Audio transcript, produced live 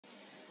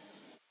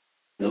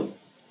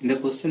In the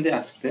question they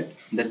asked that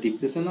the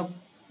depression of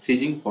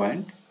freezing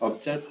point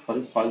observed for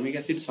formic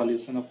acid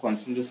solution of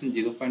concentration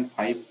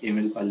 0.5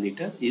 ml per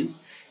liter is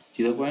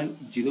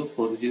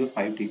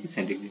 0.0405 degree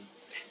centigrade.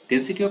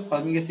 Density of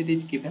formic acid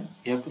is given.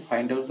 You have to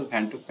find out the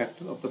Van't Hoff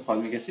factor of the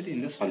formic acid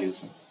in the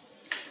solution.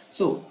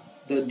 So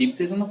the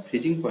depression of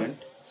freezing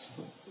point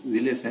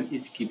relation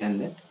is given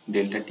that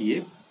delta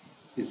TF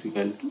is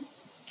equal to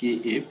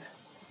KF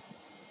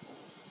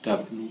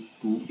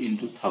W2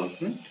 into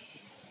 1000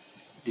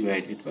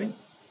 divided by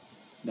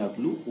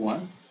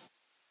W1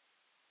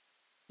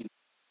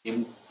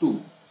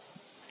 M2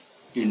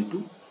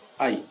 into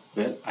I,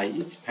 where I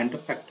is Van't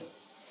Hoff factor.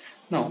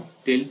 Now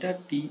delta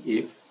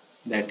TF,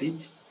 that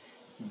is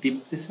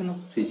depression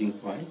of freezing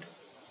point,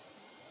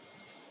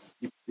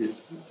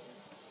 depression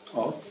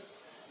of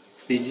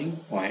freezing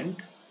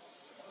point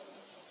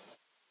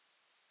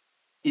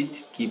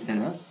is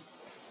given as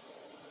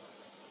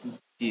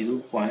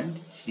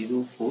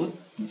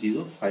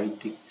 0.0405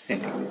 degree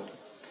centigrade.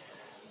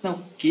 Now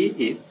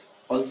Kf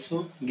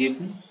also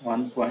given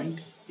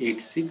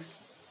 1.86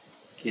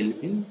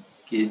 Kelvin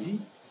kg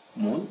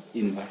mole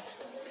inverse.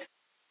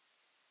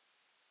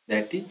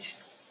 That is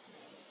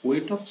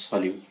weight of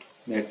solute.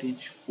 That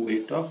is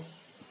weight of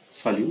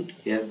solute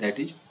here. That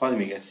is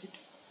formic acid.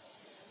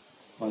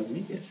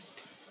 Formic acid.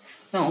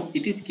 Now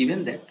it is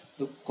given that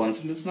the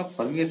concentration of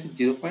formic acid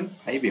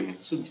 0.5 ml.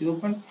 So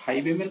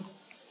 0.5 ml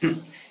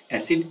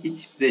acid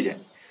is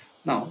present.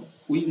 Now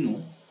we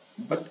know,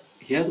 but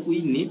here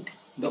we need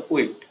the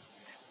weight.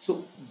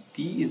 So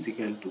D is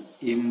equal to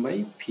M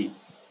by V,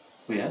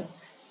 where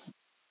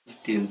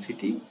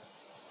density,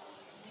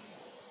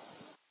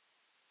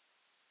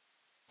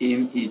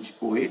 M is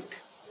weight,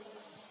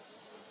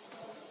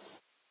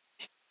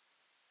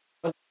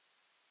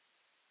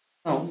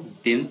 now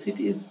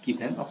density is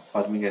given of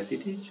formic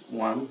acid is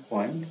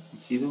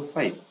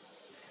 1.05,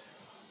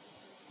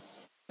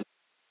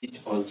 is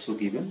also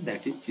given,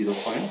 that is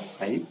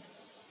 0.5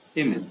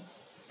 ml,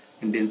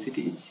 and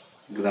density is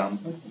gram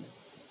per ml.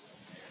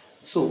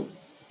 So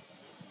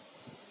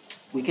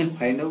we can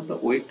find out the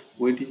weight.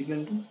 Weight is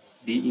equal to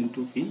D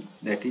into V,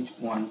 that is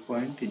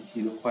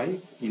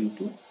 1.05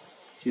 into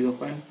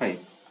 0.5.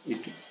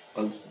 It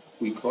also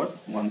we got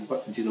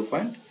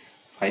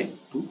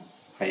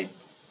 0.525,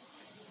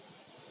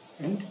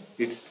 and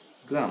it's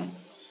gram.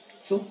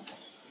 So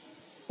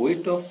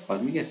weight of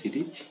formic acid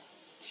is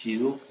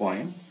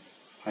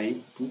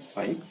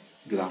 0.525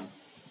 gram.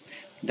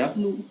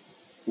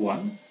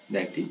 W1,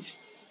 that is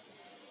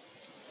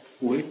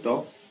weight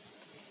of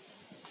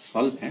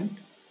solvent,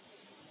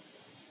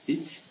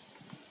 is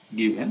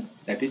given,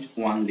 that is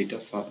 1 liter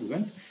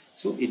solvent.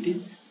 So it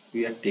is,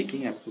 we are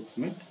taking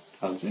approximate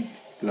 1000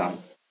 gram,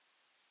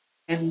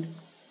 and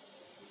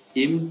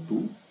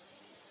M2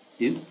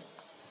 is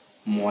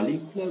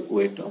molecular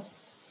weight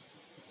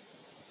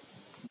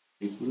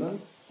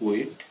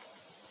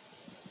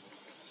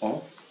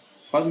of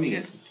formic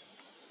acid.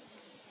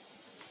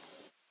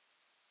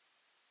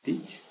 It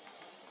is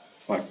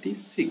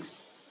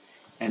 46,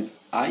 and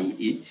I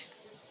is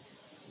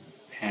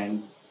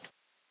Van't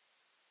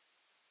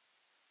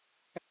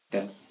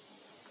factor.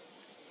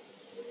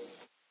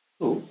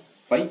 So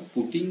by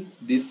putting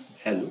this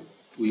value,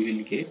 we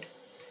will get,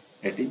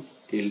 that is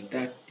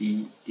delta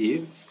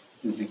TF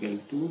is equal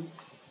to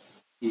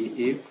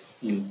AF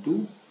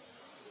into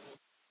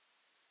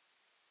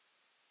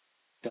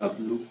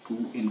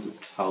W2 into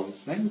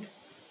 1000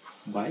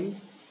 by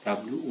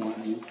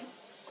W1 into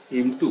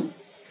M2.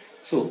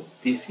 So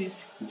this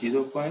is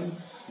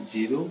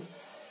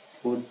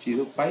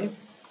 0.0405,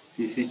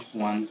 this is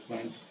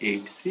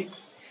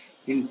 1.86,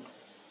 in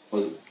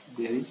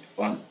there is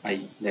one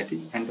I, that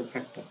is Van't Hoff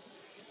factor.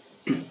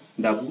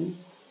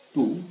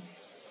 W2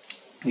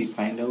 we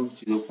find out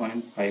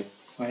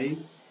 0.55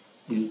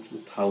 into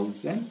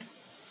 1000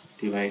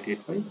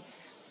 divided by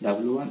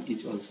W1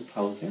 is also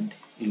 1000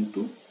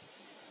 into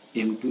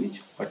M2 is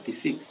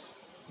 46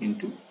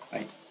 into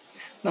I.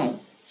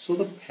 Now so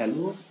the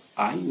value of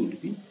I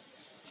would be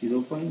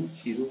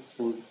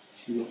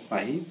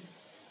 0.0405,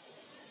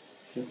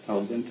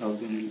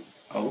 1000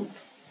 out,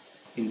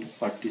 into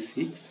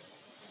 46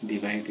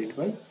 divided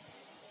by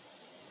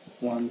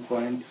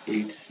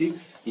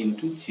 1.86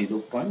 into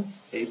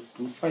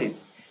 0.825,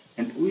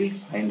 and we will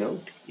find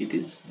out it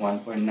is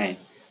 1.9.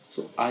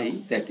 So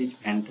I, that is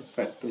Van't Hoff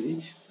factor,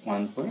 is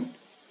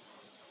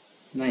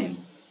 1.9.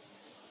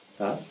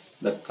 Thus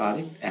the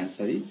correct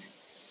answer is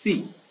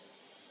C.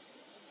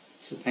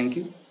 So thank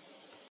you.